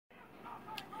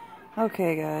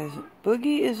Okay guys,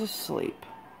 Boogie is asleep,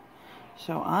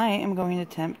 so I am going to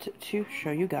attempt to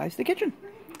show you guys the kitchen.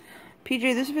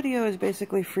 PJ, this video is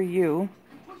basically for you,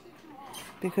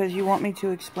 because you want me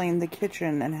to explain the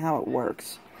kitchen and how it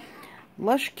works.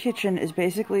 Lush Kitchen is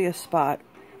basically a spot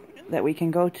that we can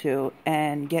go to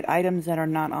and get items that are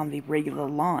not on the regular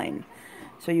line.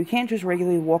 So you can't just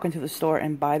regularly walk into the store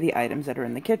and buy the items that are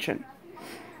in the kitchen.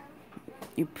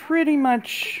 You pretty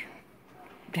much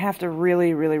have to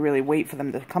really wait for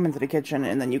them to come into the kitchen,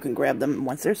 and then you can grab them.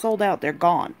 Once they're sold out, they're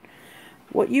gone.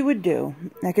 What you would do,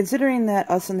 now considering that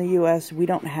us in the US, we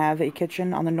don't have a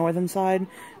kitchen on the northern side,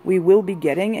 we will be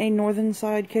getting a northern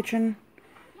side kitchen.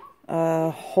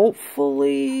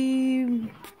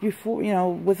 Hopefully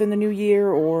before, within the new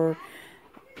year, or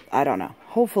I don't know.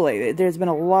 Hopefully. There's been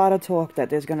a lot of talk that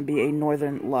there's going to be a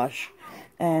northern Lush.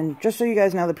 And just so you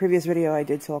guys know, the previous video I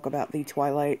did talk about the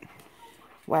Twilight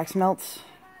wax melts.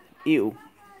 Ew.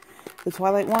 The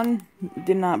Twilight one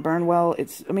did not burn well.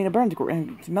 It burned great.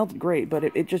 It melted great, but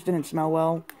it just didn't smell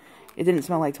well. It didn't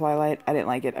smell like Twilight. I didn't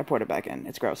like it. I poured it back in.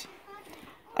 It's gross.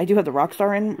 I do have the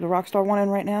Rockstar one in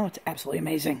right now. It's absolutely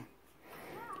amazing.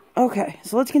 Okay,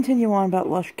 so let's continue on about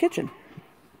Lush Kitchen.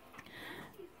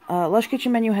 Lush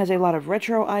Kitchen menu has a lot of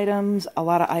retro items, a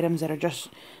lot of items that are just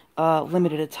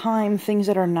limited a time, things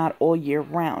that are not all year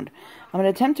round. I'm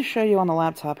going to attempt to show you on the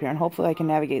laptop here, and hopefully I can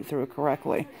navigate through it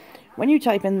correctly. When you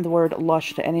type in the word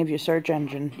Lush to any of your search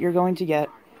engine, you're going to get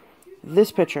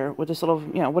this picture with this little,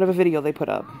 whatever video they put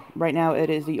up. Right now it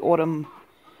is the Autumn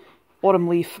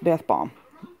Leaf Bath Bomb.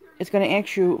 It's going to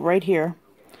ask you right here,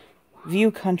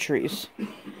 view countries.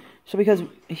 So because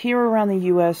here around the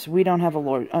US, we don't have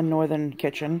a northern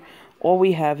kitchen, all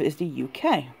we have is the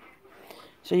UK.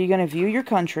 So you're going to view your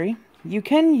country. You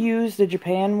can use the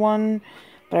Japan one,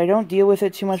 but I don't deal with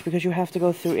it too much because you have to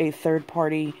go through a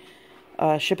third-party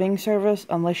shipping service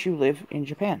unless you live in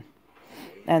Japan.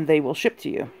 And they will ship to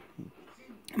you.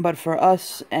 But for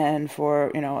us and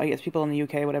for, I guess people in the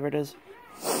UK, whatever it is,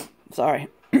 sorry,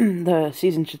 the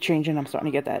seasons are changing. I'm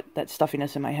starting to get that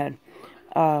stuffiness in my head.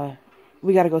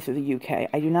 We got to go through the UK.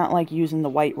 I do not like using the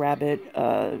White Rabbit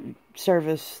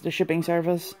service, the shipping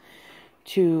service,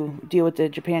 to deal with the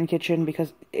Japan kitchen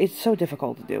because it's so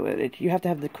difficult to do it. You have to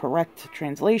have the correct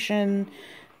translation,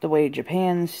 the way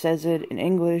Japan says it in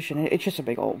English, and it's just a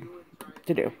big old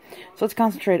to do. So let's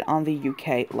concentrate on the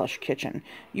UK Lush Kitchen.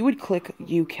 You would click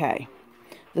UK.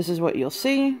 This is what you'll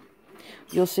see.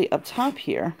 You'll see up top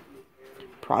here,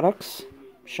 products,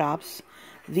 shops.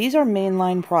 These are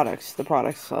mainline products, the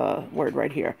products word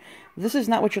right here. This is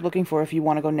not what you're looking for if you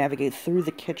want to go navigate through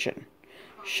the kitchen.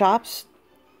 Shops,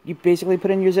 you basically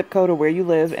put in your zip code or where you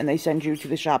live, and they send you to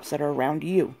the shops that are around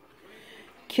you.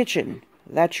 Kitchen,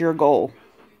 that's your goal.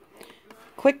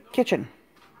 Click kitchen.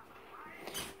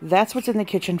 That's what's in the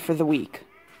kitchen for the week.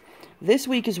 This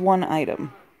week is one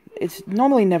item. It's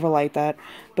normally never like that,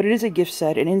 but it is a gift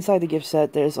set, and inside the gift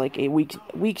set there's like a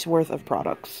week's worth of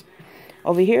products.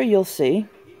 Over here you'll see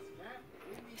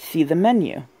the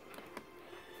menu.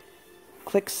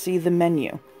 Click see the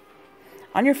menu.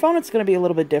 On your phone it's going to be a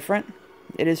little bit different.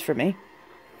 It is for me.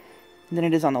 Than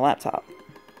it is on the laptop.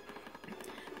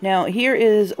 Now here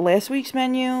is last week's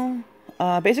menu.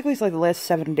 Basically it's like the last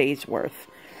 7 days worth.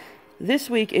 This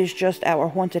week is just our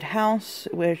haunted house,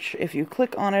 which if you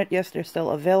click on it, yes, they're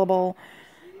still available.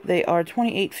 They are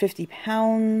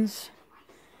 £28.50,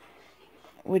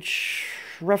 which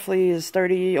roughly is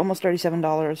almost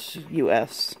 $37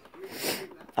 US.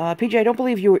 PJ, I don't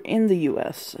believe you were in the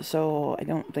US, so I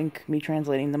don't think me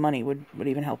translating the money would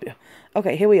even help you.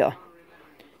 Okay, here we are.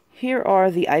 Here are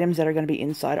the items that are going to be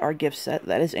inside our gift set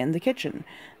that is in the kitchen.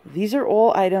 These are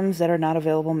all items that are not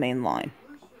available mainline.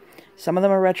 Some of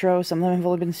them are retro, some of them have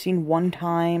only been seen one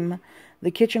time. The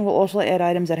kitchen will also add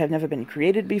items that have never been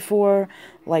created before,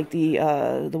 like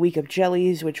the week of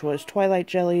jellies, which was Twilight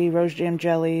Jelly, Rose Jam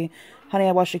Jelly, Honey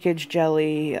I Washed the Kids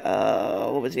Jelly,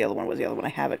 what was the other one? I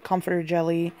have it, Comforter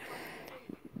Jelly.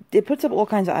 It puts up all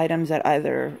kinds of items that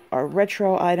either are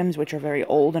retro items, which are very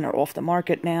old and are off the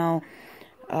market now,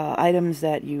 items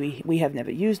that we have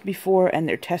never used before, and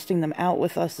they're testing them out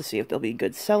with us to see if they'll be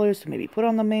good sellers to maybe put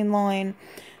on the main line,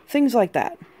 things like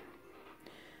that.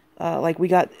 Like we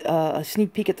got a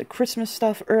sneak peek at the Christmas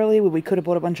stuff early, where we could have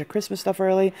bought a bunch of Christmas stuff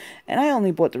early, and I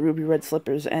only bought the ruby red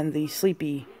slippers and the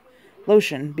sleepy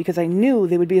lotion because I knew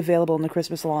they would be available in the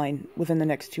Christmas line within the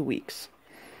next 2 weeks.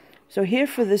 So here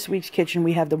for this week's kitchen,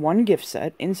 we have the one gift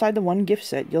set. Inside the one gift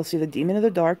set, you'll see the Demon of the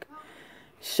Dark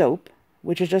soap,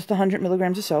 which is just 100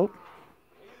 milligrams of soap,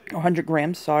 or 100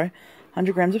 grams, sorry,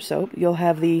 100 grams of soap. You'll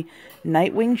have the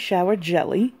Nightwing Shower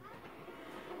Jelly,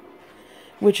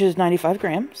 which is 95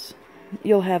 grams.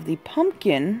 you'll have the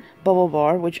pumpkin bubble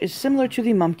bar, which is similar to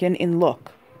the mumpkin in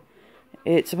look.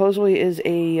 It supposedly is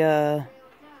a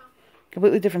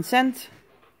completely different scent.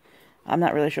 I'm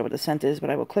not really sure what the scent is, but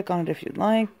I will click on it if you'd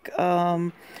like.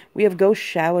 We have Ghost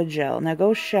Shower Gel. Now,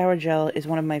 Ghost Shower Gel is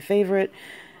one of my favorite.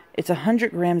 It's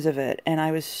 100 grams of it, and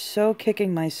I was so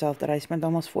kicking myself that I spent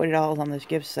almost $40 on this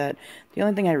gift set. The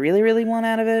only thing I really, really want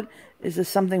out of it is the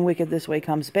Something Wicked This Way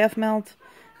Comes Bath Melt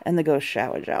and the Ghost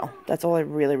Shower Gel. That's all I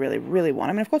really, really, really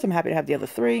want. I mean, of course, I'm happy to have the other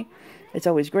three. It's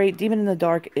always great. Demon in the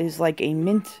Dark is like a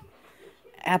mint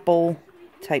apple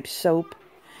type soap.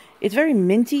 It's very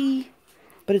minty,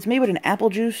 but it's made with an apple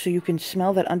juice, so you can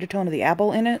smell that undertone of the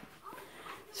apple in it.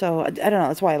 So, I don't know,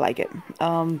 that's why I like it.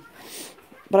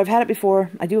 But I've had it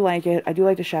before. I do like it. I do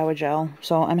like the shower gel,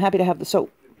 so I'm happy to have the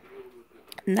soap.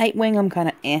 Nightwing, I'm kind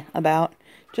of about,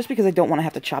 just because I don't want to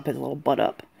have to chop his little butt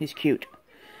up. He's cute.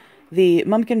 The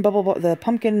pumpkin bubble bar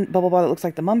that looks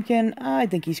like the mumpkin, I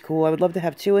think he's cool. I would love to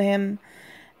have 2 of him,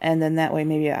 and then that way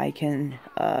maybe I can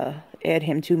add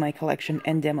him to my collection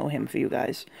and demo him for you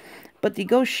guys. But the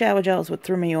Ghost Shower Gel is what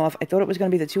threw me off. I thought it was going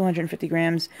to be the 250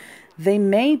 grams. They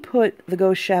may put the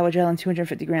Ghost Shower Gel in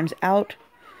 250 grams out,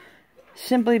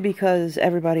 simply because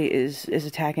everybody is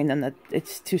attacking them that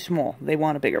it's too small. They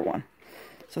want a bigger one.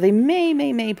 So they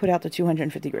may put out the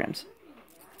 250 grams.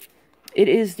 It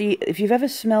is if you've ever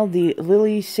smelled the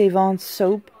Lily Savant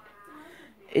soap,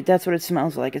 that's what it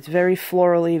smells like. It's very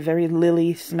florally, very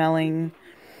lily smelling.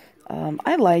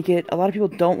 I like it. A lot of people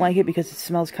don't like it because it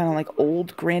smells kind of like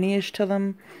old granny-ish to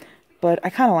them. But I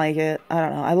kind of like it. I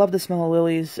don't know. I love the smell of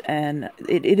lilies, and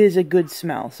it is a good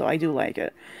smell, so I do like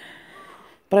it.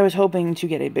 But I was hoping to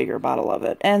get a bigger bottle of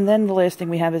it. And then the last thing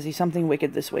we have is the Something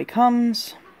Wicked This Way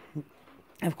Comes.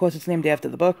 Of course, it's named after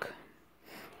the book.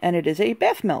 And it is a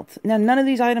bath melt. Now, none of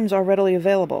these items are readily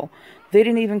available. They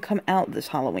didn't even come out this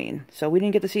Halloween. So we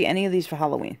didn't get to see any of these for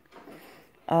Halloween.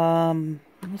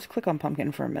 Let's click on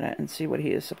Pumpkin for a minute and see what he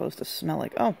is supposed to smell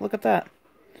like. Oh, look at that.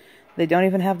 They don't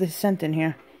even have the scent in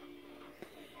here.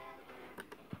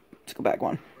 Let's go back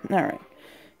one. Alright.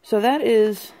 So that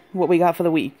is what we got for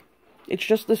the week. It's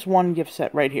just this one gift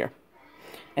set right here.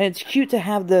 And it's cute to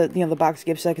have the box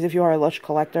gift set, because if you are a Lush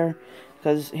collector,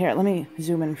 because, here, let me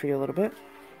zoom in for you a little bit.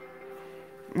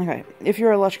 Okay, if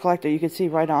you're a Lush collector, you can see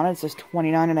right on it, it says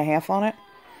 29.5 on it.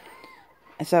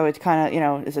 And so it's kind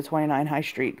of, it's a 29 high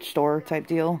street store type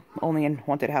deal, only in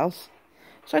Haunted House.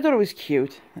 So I thought it was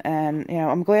cute, and,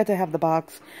 I'm glad to have the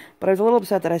box, but I was a little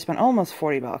upset that I spent almost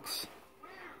 $40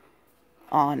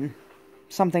 on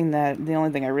something that the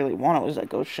only thing I really wanted was that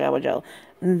Ghost Shower Gel.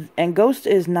 And Ghost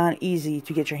is not easy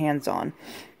to get your hands on.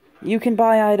 You can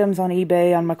buy items on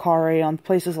eBay, on Cary, on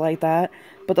places like that,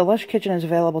 but the Lush Kitchen is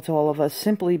available to all of us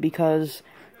simply because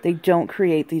they don't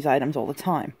create these items all the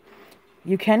time.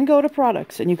 You can go to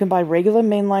products, and you can buy regular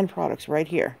mainline products right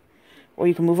here. Or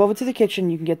you can move over to the kitchen,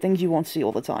 you can get things you won't see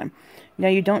all the time. Now,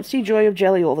 you don't see Joy of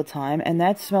Jelly all the time, and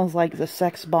that smells like the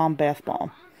Sex Bomb Bath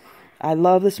Bomb. I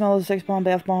love the smell of the Sex Bomb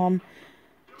Bath Bomb.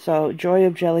 So, Joy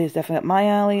of Jelly is definitely up my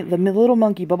alley. The Little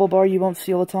Monkey Bubble Bar you won't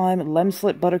see all the time. Lem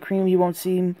Slip Buttercream you won't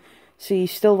see.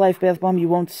 Still Life Bath Bomb you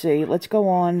won't see. Let's go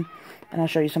on, and I'll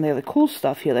show you some of the other cool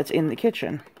stuff here that's in the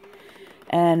kitchen.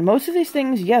 And most of these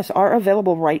things, yes, are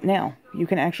available right now. You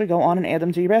can actually go on and add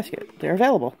them to your basket. They're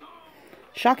available.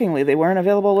 Shockingly, they weren't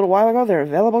available a little while ago. They're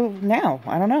available now.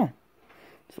 I don't know.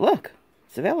 So look,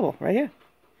 it's available right here.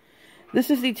 This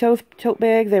is the tote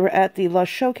bag. They were at the Lush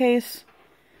Showcase.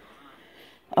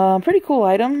 Pretty cool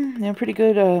item. Pretty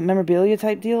good memorabilia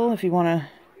type deal if you want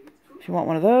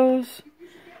one of those.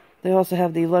 They also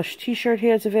have the Lush t-shirt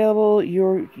here. It's available.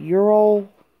 Urol,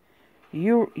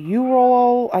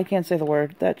 I can't say the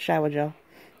word. That shower gel.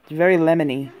 It's very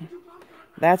lemony.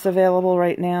 That's available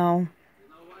right now.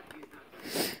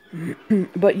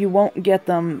 But you won't get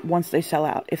them once they sell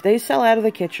out. If they sell out of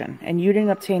the kitchen and you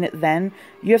didn't obtain it then,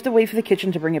 you have to wait for the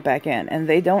kitchen to bring it back in. And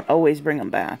they don't always bring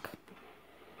them back.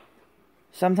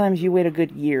 Sometimes you wait a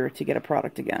good year to get a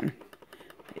product again.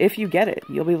 If you get it,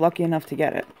 you'll be lucky enough to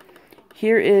get it.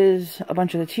 Here is a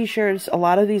bunch of the t-shirts. A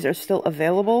lot of these are still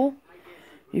available.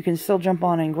 You can still jump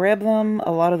on and grab them.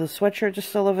 A lot of the sweatshirts are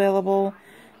still available.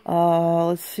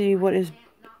 Let's see, what is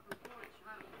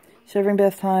Serving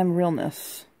Bath Time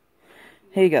Realness.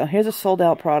 Here you go. Here's a sold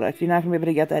out product. You're not going to be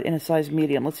able to get that in a size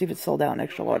medium. Let's see if it's sold out in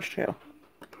extra large too.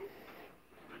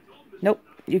 Nope.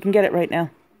 You can get it right now.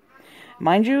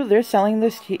 Mind you, they're selling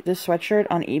this sweatshirt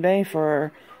on eBay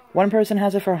for... One person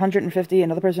has it for $150,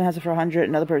 another person has it for $100,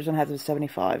 another person has it for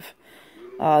 $75.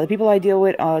 The people I deal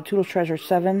with, Toodles Treasure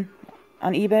 7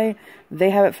 on eBay,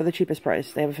 they have it for the cheapest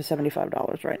price. They have it for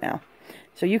 $75 right now.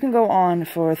 So you can go on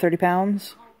for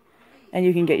 £30 and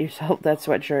you can get yourself that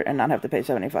sweatshirt and not have to pay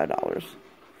 $75.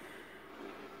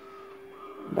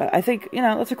 But I think, you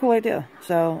know, that's a cool idea.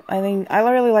 So, I think, I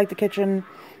really like the kitchen.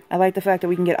 I like the fact that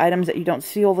we can get items that you don't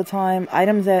see all the time.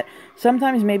 Items that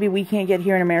sometimes maybe we can't get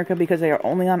here in America because they are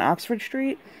only on Oxford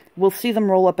Street. We'll see them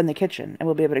roll up in the kitchen, and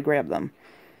we'll be able to grab them.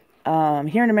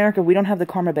 Here in America, we don't have the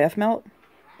Karma Bath Melt.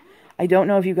 I don't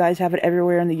know if you guys have it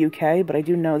everywhere in the UK, but I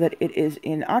do know that it is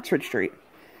in Oxford Street.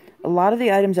 A lot of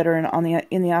the items that are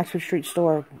in the Oxford Street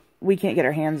store, we can't get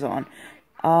our hands on.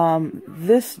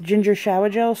 This ginger shower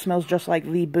gel smells just like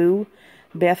the Boo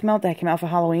bath melt that came out for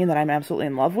Halloween that I'm absolutely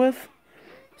in love with.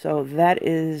 So that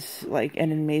is like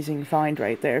an amazing find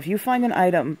right there. If you find an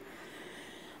item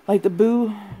like the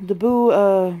Boo,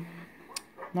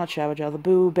 not shower gel, the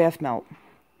Boo bath melt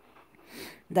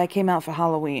that came out for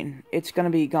Halloween, it's going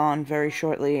to be gone very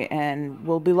shortly, and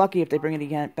we'll be lucky if they bring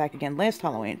it back again last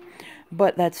Halloween.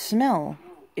 But that smell,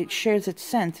 it shares its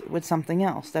scent with something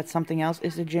else. That something else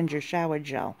is the ginger shower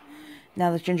gel.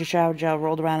 Now this ginger shower gel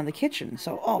rolled around in the kitchen,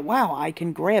 so, oh wow, I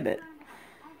can grab it.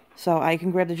 So I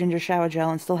can grab the ginger shower gel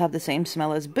and still have the same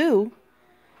smell as Boo.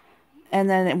 And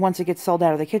then once it gets sold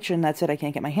out of the kitchen, that's it. I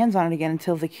can't get my hands on it again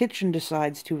until the kitchen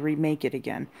decides to remake it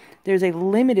again. There's a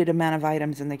limited amount of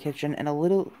items in the kitchen, and a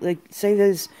little, like, say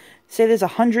there's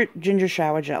 100 ginger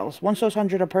shower gels. Once those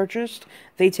 100 are purchased,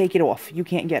 they take it off. You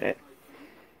can't get it.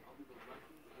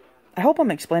 I hope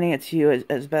I'm explaining it to you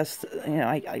as best, you know,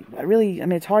 I really, I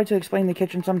mean, it's hard to explain the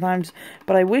kitchen sometimes,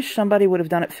 but I wish somebody would have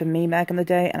done it for me back in the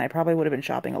day, and I probably would have been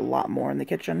shopping a lot more in the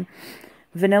kitchen.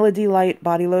 Vanilla Delight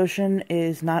body lotion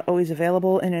is not always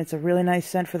available, and it's a really nice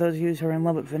scent for those of you who are in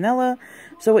love with vanilla.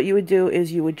 So what you would do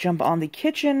is you would jump on the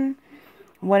kitchen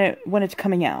when it's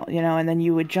coming out, you know, and then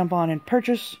you would jump on and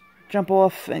purchase, jump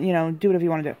off, and, you know, do whatever you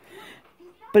want to do.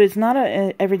 But it's not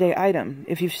an everyday item.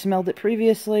 If you've smelled it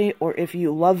previously, or if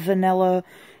you love vanilla,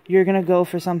 you're going to go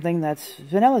for something that's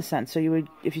vanilla scent. So you would,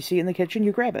 if you see it in the kitchen,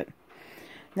 you grab it.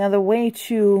 Now the way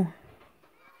to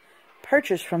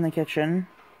purchase from the kitchen,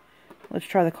 let's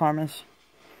try the Karmas.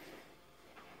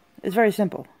 It's very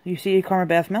simple. You see your Karma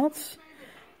Bath Melts,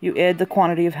 you add the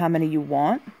quantity of how many you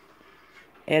want,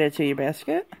 add it to your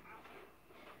basket.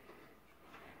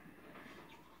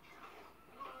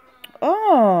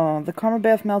 Oh, the Karma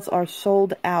Bath Melts are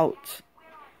sold out.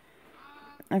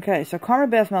 Okay, so Karma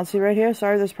Bath Melts, see right here?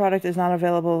 Sorry, this product is not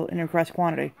available in request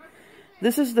quantity.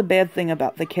 This is the bad thing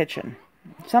about the kitchen.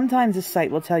 Sometimes this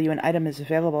site will tell you an item is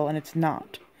available, and it's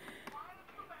not.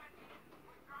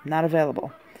 Not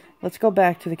available. Let's go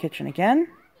back to the kitchen again.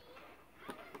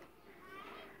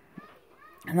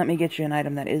 And let me get you an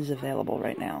item that is available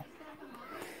right now.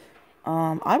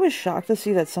 I was shocked to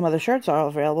see that some of the shirts are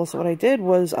available, so what I did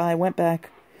was I went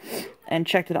back and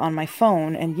checked it on my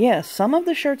phone, and yes, some of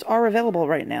the shirts are available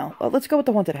right now. Well, let's go with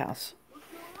the Haunted House.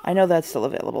 I know that's still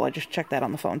available. I just checked that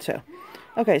on the phone too.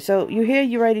 Okay, so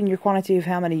you write in your quantity of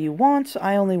how many you want.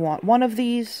 I only want one of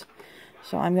these,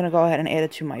 so I'm going to go ahead and add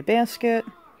it to my basket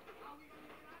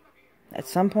at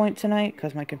some point tonight,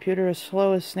 because my computer is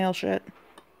slow as snail shit.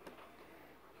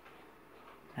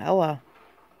 Hello.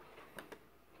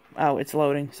 Oh, it's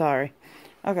loading. Sorry.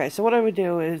 Okay, so what I would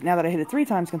do is, now that I hit it 3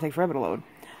 times, it's going to take forever to load.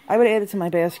 I would add it to my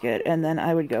basket, and then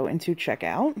I would go into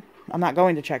checkout. I'm not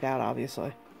going to checkout,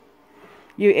 obviously.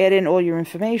 You add in all your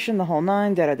information, the whole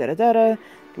 9, da-da-da-da-da-da,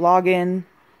 login.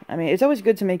 I mean, it's always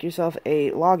good to make yourself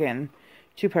a login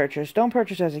to purchase. Don't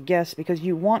purchase as a guest, because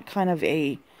you want kind of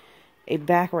a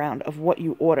background of what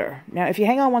you order. Now, if you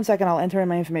hang on 1 second, I'll enter in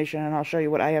my information, and I'll show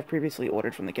you what I have previously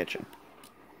ordered from the kitchen.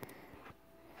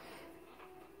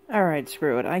 Alright,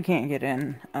 screw it. I can't get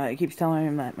in. It keeps telling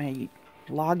me that my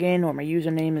login or my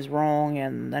username is wrong,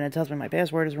 and then it tells me my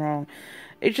password is wrong.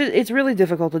 It's really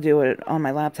difficult to do it on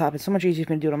my laptop. It's so much easier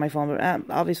for me to do it on my phone, but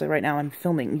obviously right now I'm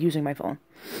filming using my phone.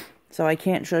 So I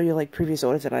can't show you like previous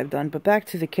orders that I've done. But back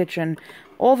to the kitchen.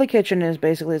 All the kitchen is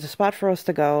basically is a spot for us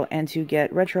to go and to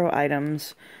get retro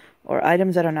items or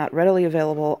items that are not readily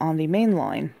available on the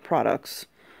mainline products.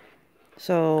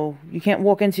 So you can't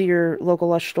walk into your local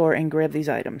Lush store and grab these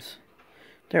items.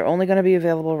 They're only going to be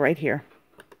available right here.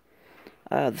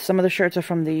 Some of the shirts are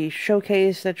from the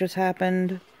showcase that just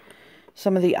happened.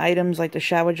 Some of the items, like the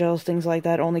shower gels, things like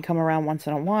that, only come around once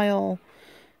in a while.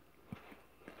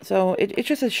 So it's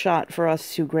just a shot for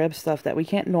us to grab stuff that we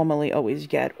can't normally always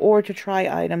get, or to try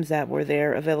items that were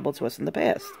there available to us in the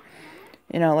past.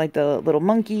 You know, like the little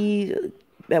monkey.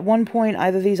 At one point,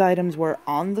 either these items were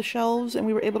on the shelves and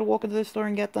we were able to walk into the store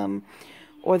and get them,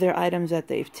 or they're items that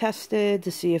they've tested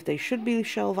to see if they should be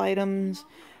shelf items,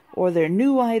 or they're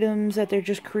new items that they're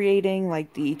just creating,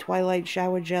 like the Twilight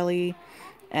Shower Jelly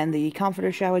and the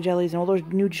Comforter Shower Jellies and all those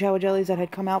new shower jellies that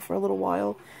had come out for a little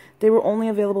while. They were only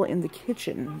available in the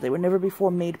kitchen. They were never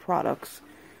before made products.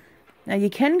 Now, you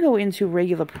can go into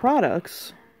regular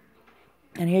products,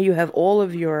 and here you have all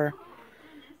of your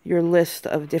list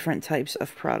of different types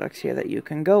of products here that you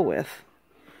can go with.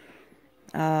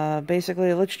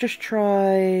 Basically, let's just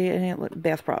try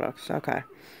bath products. Okay.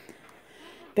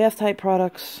 Bath type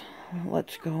products.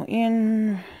 Let's go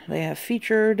in. They have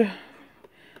featured.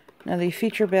 Now, they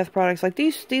feature bath products like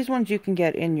these ones you can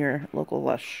get in your local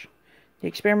Lush. The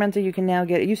Experimental you can now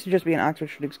get. It used to just be an Oxford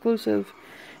Street exclusive.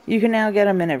 You can now get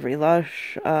them in every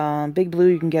Lush. Big Blue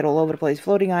you can get all over the place.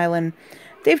 Floating Island.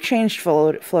 They've changed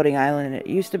Floating Island. It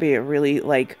used to be a really,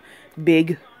 like,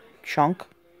 big chunk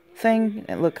thing.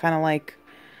 It looked kind of like...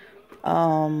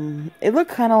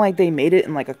 they made it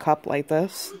in, like, a cup like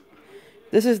this.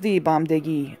 This is the Balm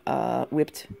Diggy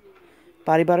whipped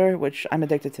body butter, which I'm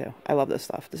addicted to. I love this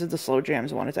stuff. This is the Slow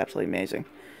Jams one. It's absolutely amazing.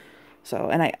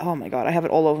 So, and oh my god, I have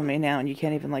it all over me now, and you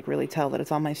can't even, like, really tell that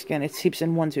it's on my skin. It seeps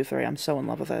in 1, 2, 3. I'm so in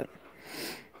love with it.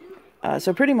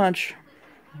 So pretty much,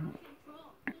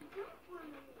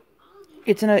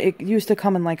 it used to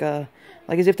come in, like, as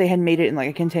if they had made it in, like,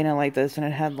 a container like this, and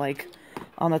it had, like,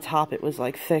 on the top, it was,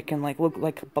 like, thick and, like, looked,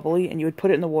 like, bubbly, and you would put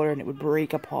it in the water, and it would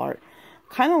break apart.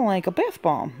 Kind of like a bath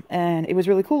bomb, and it was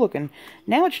really cool looking.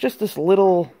 Now it's just this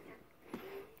little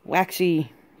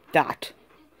waxy dot.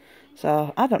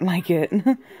 So, I don't like it.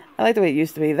 I like the way it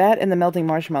used to be. That and the melting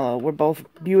marshmallow were both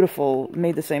beautiful,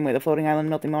 made the same way. The Floating Island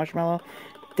melting marshmallow.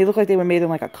 They look like they were made in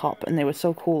like a cup, and they were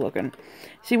so cool looking.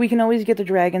 See, we can always get the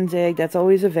dragon's egg. That's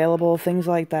always available, things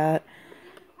like that.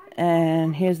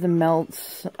 And here's the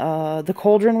melts. The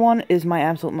cauldron one is my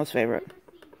absolute most favorite.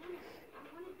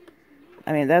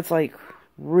 I mean, that's like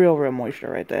real moisture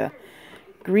right there.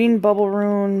 Green Bubble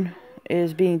Rune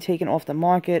is being taken off the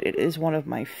market. It is one of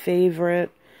my favorite.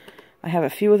 I have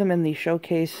a few of them in the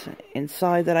showcase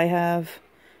inside that I have.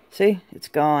 See? It's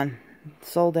gone. It's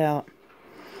sold out.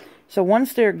 So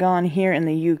once they're gone here in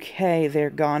the UK, they're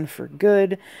gone for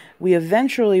good. We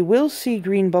eventually will see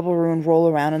Green Bubble Rune roll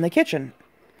around in the kitchen.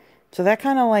 So that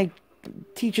kind of like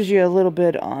teaches you a little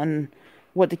bit on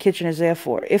what the kitchen is there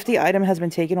for. If the item has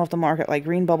been taken off the market, like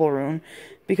Green Bubble Rune,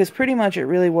 because pretty much it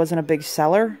really wasn't a big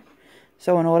seller.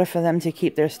 So in order for them to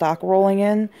keep their stock rolling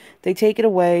in, they take it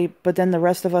away, but then the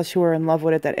rest of us who are in love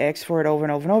with it, that ask for it over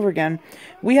and over and over again,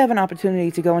 we have an opportunity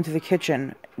to go into the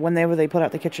kitchen whenever they put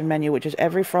out the kitchen menu, which is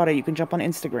every Friday. You can jump on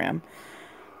Instagram,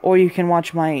 or you can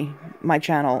watch my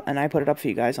channel, and I put it up for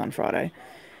you guys on Friday.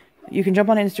 You can jump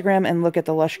on Instagram and look at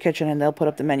the Lush kitchen, and they'll put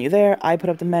up the menu there. I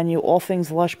put up the menu. All Things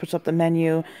Lush puts up the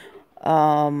menu.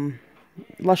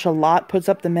 Lush A Lot puts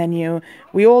up the menu.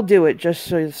 We all do it just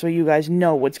so you guys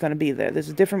know what's going to be there.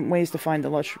 There's different ways to find the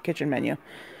Lush kitchen menu.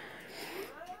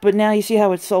 But now you see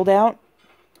how it's sold out?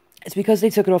 It's because they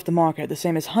took it off the market. The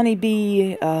same as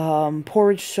Honeybee,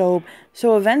 porridge soap.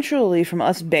 So eventually, from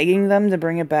us begging them to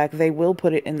bring it back, they will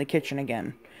put it in the kitchen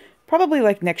again. Probably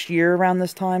like next year around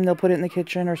this time, they'll put it in the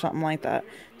kitchen or something like that.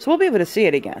 So we'll be able to see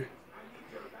it again.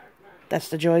 That's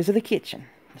the joys of the kitchen.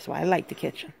 That's why I like the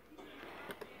kitchen.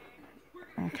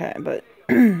 Okay, but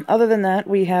other than that,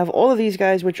 we have all of these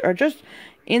guys, which are just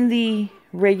in the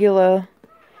regular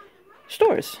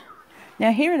stores.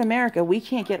 Now, here in America, we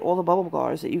can't get all the bubble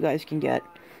bars that you guys can get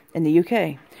in the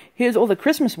UK. Here's all the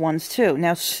Christmas ones, too.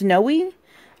 Now, Snowy,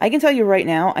 I can tell you right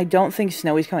now, I don't think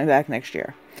Snowy's coming back next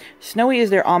year. Snowy is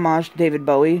their homage to David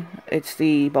Bowie. It's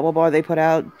the bubble bar they put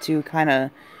out to kind of,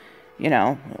 you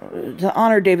know, to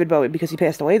honor David Bowie because he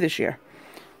passed away this year.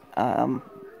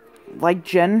 Like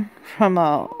Jen from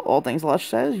All Things Lush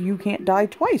says, you can't die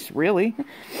twice, really.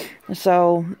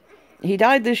 So, he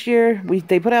died this year.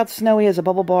 They put out Snowy as a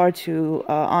bubble bar to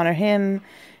honor him.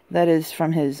 That is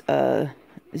from his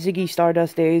Ziggy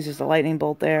Stardust days. Is the lightning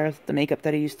bolt there. The makeup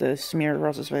that he used to smear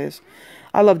across his face.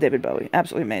 I love David Bowie.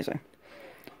 Absolutely amazing.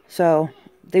 So,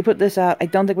 they put this out. I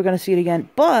don't think we're going to see it again.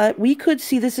 But, we could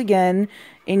see this again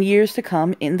in years to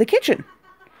come in the kitchen.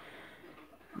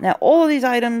 Now, all of these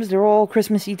items, they're all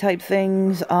Christmassy type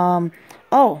things.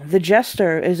 Oh, the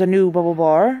Jester is a new bubble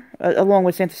bar, along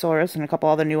with Santosaurus and a couple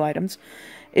other new items.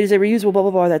 It is a reusable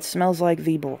bubble bar that smells like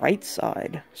the bright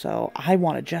side. So, I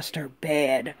want a Jester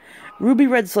bad. Ruby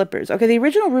Red Slippers. Okay, the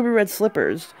original Ruby Red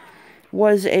Slippers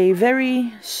was a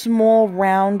very small,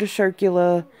 round,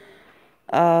 circular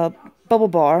bubble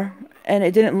bar. And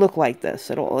it didn't look like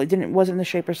this at all. It wasn't the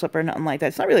shape or slipper, nothing like that.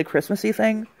 It's not really a Christmassy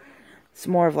thing. It's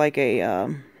more of like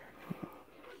a,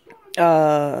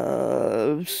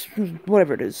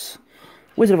 whatever it is.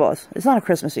 Wizard of Oz. It's not a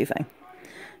Christmassy thing.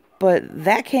 But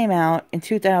that came out in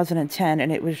 2010,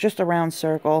 and it was just a round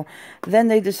circle. Then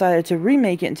they decided to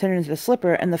remake it and turn it into a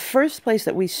slipper, and the first place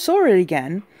that we saw it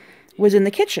again was in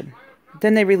the kitchen.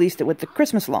 Then they released it with the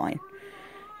Christmas line.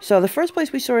 So the first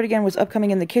place we saw it again was upcoming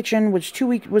in the kitchen, which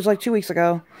was like 2 weeks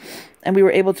ago, and we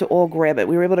were able to all grab it.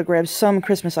 We were able to grab some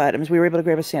Christmas items. We were able to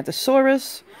grab a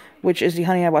Santasaurus, which is the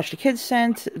Honey I Watched the Kids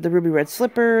scent, the ruby red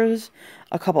slippers,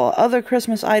 a couple of other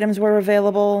Christmas items were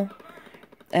available,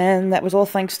 and that was all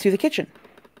thanks to the kitchen.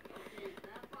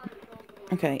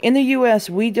 Okay, in the US,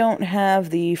 we don't have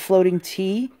the floating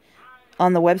tea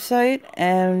on the website,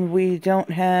 and we don't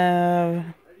have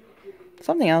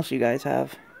something else you guys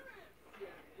have.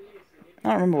 I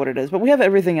don't remember what it is, but we have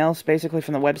everything else basically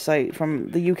from the website,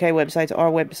 from the UK website to our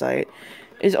website,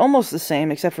 is almost the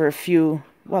same except for a few.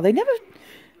 Well, they never,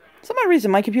 some odd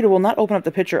reason, my computer will not open up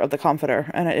the picture of the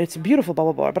comforter, and it's a beautiful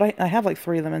bubble bar, but I have like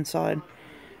 3 of them inside.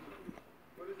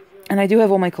 And I do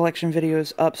have all my collection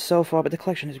videos up so far, but the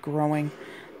collection is growing.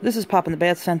 This is Pop in the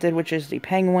Bath Scented, which is the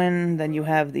Penguin. Then you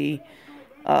have the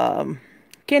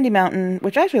Candy Mountain,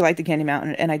 which I actually like the Candy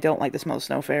Mountain, and I don't like the smell of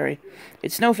Snow Fairy.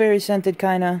 It's Snow Fairy scented,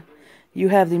 kinda. You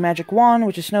have the Magic Wand,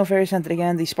 which is Snow Fairy scented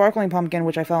again. The Sparkling Pumpkin,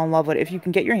 which I fell in love with. If you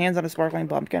can get your hands on a Sparkling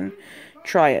Pumpkin,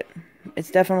 try it.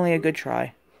 It's definitely a good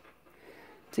try.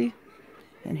 See?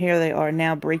 And here they are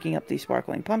now breaking up the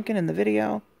Sparkling Pumpkin in the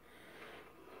video,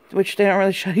 which they don't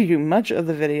really show you much of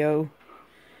the video.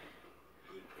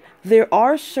 There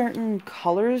are certain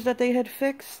colors that they had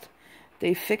fixed.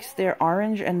 They fixed their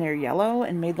orange and their yellow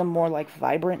and made them more like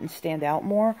vibrant and stand out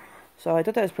more. So I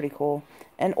thought that was pretty cool.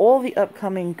 And all the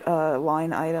upcoming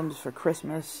line items for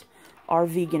Christmas are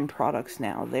vegan products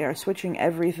now. They are switching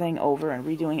everything over and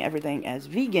redoing everything as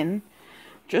vegan,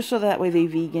 just so that way the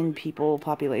vegan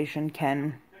population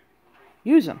can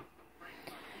use them.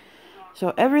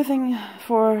 So everything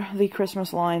for the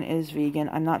Christmas line is vegan.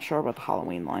 I'm not sure about the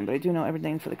Halloween line, but I do know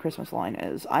everything for the Christmas line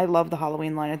is. I love the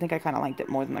Halloween line. I think I kind of liked it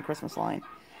more than the Christmas line.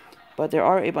 But there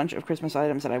are a bunch of Christmas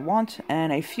items that I want,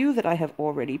 and a few that I have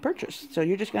already purchased. So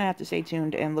you're just going to have to stay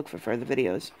tuned and look for further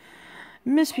videos.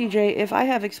 Miss PJ, if I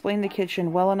have explained the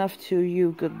kitchen well enough to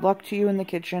you, good luck to you in the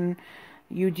kitchen.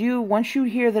 You do, once you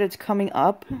hear that it's coming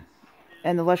up,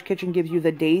 and the Lush Kitchen gives you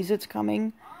the days it's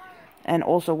coming, and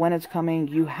also when it's coming,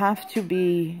 you have to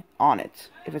be on it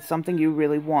if it's something you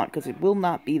really want, because it will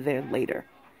not be there later.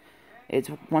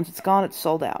 Once it's gone, it's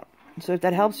sold out. So if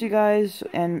that helps you guys,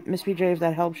 and Miss PJ, if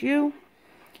that helps you,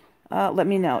 let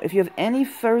me know. If you have any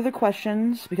further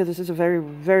questions, because this is a very,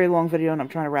 very long video and I'm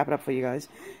trying to wrap it up for you guys.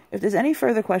 If there's any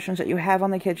further questions that you have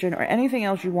on the kitchen or anything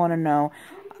else you want to know,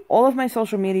 all of my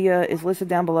social media is listed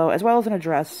down below, as well as an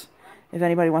address. If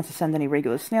anybody wants to send any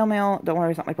regular snail mail, don't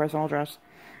worry, it's not my personal address.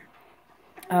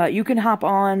 You can hop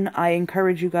on. I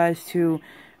encourage you guys to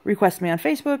request me on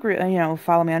Facebook,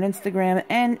 follow me on Instagram,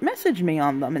 and message me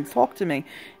on them and talk to me.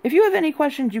 If you have any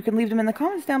questions, you can leave them in the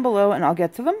comments down below, and I'll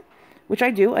get to them, which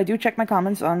I do. I do check my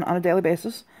comments on a daily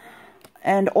basis.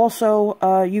 And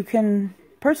also, you can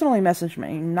personally message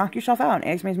me. Knock yourself out and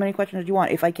ask me as many questions as you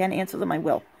want. If I can answer them, I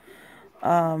will.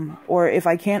 Or if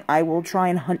I can't, I will try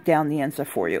and hunt down the answer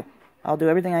for you. I'll do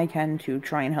everything I can to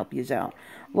try and help you out.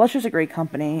 Lush is a great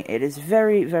company. It is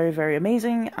very, very, very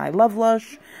amazing. I love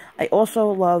Lush. I also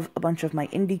love a bunch of my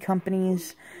indie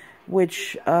companies,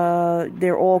 which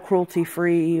they're all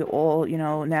cruelty-free, all,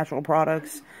 natural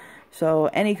products. So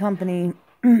any company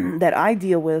that I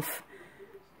deal with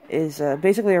is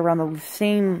basically around the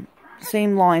same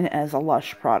line as a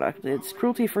Lush product. It's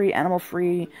cruelty-free,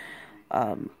 animal-free.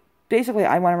 Basically,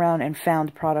 I went around and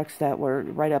found products that were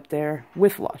right up there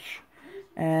with Lush.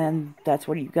 And that's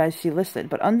what you guys see listed.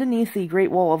 But underneath the Great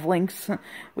Wall of Links,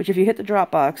 which if you hit the drop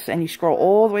box and you scroll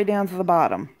all the way down to the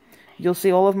bottom, you'll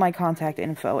see all of my contact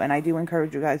info. And I do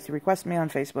encourage you guys to request me on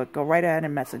Facebook. Go right ahead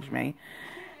and message me.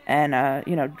 And,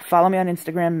 follow me on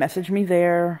Instagram. Message me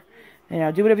there.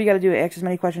 Do whatever you got to do. Ask as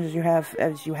many questions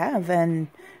as you have. And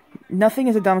nothing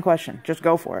is a dumb question. Just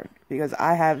go for it. Because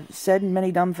I have said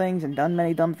many dumb things and done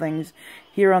many dumb things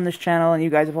here on this channel, and you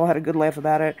guys have all had a good laugh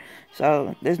about it.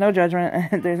 So there's no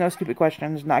judgment. There's no stupid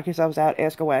questions. Knock yourselves out.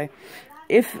 Ask away.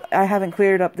 If I haven't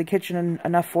cleared up the kitchen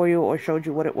enough for you or showed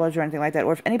you what it was or anything like that,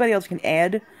 or if anybody else can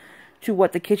add to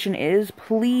what the kitchen is,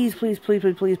 please, please, please,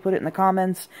 please, please put it in the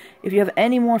comments. If you have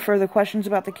any more further questions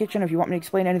about the kitchen, if you want me to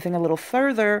explain anything a little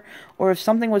further, or if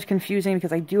something was confusing,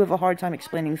 because I do have a hard time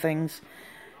explaining things,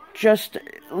 just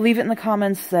leave it in the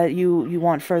comments that you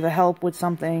want further help with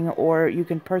something, or you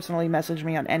can personally message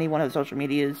me on any one of the social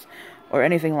medias or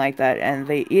anything like that. And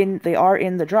they are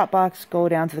in the Dropbox. Go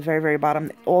down to the very, very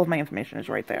bottom. All of my information is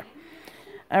right there.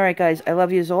 Alright guys, I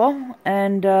love yous all,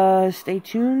 and stay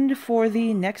tuned for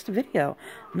the next video.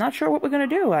 I'm not sure what we're going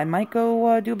to do. I might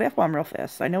go do a bath bomb real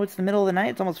fast. I know it's the middle of the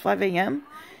night. It's almost 5 a.m.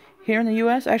 here in the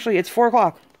U.S. Actually, it's 4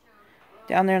 o'clock.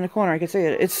 down there in the corner. I can see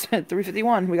it. It's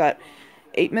 3:51. We got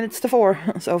 8 minutes to 4.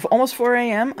 So almost 4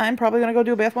 a.m. I'm probably going to go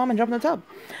do a bath bomb and jump in the tub.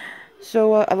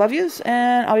 So I love yous,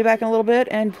 and I'll be back in a little bit.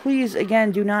 And please,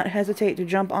 again, do not hesitate to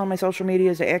jump on my social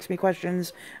medias to ask me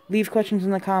questions. Leave questions in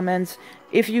the comments.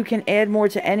 If you can add more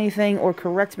to anything or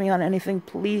correct me on anything,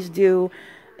 please do.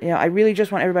 You know, I really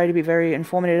just want everybody to be very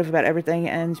informative about everything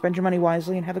and spend your money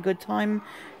wisely and have a good time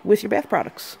with your bath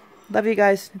products. Love you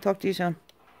guys. Talk to you soon.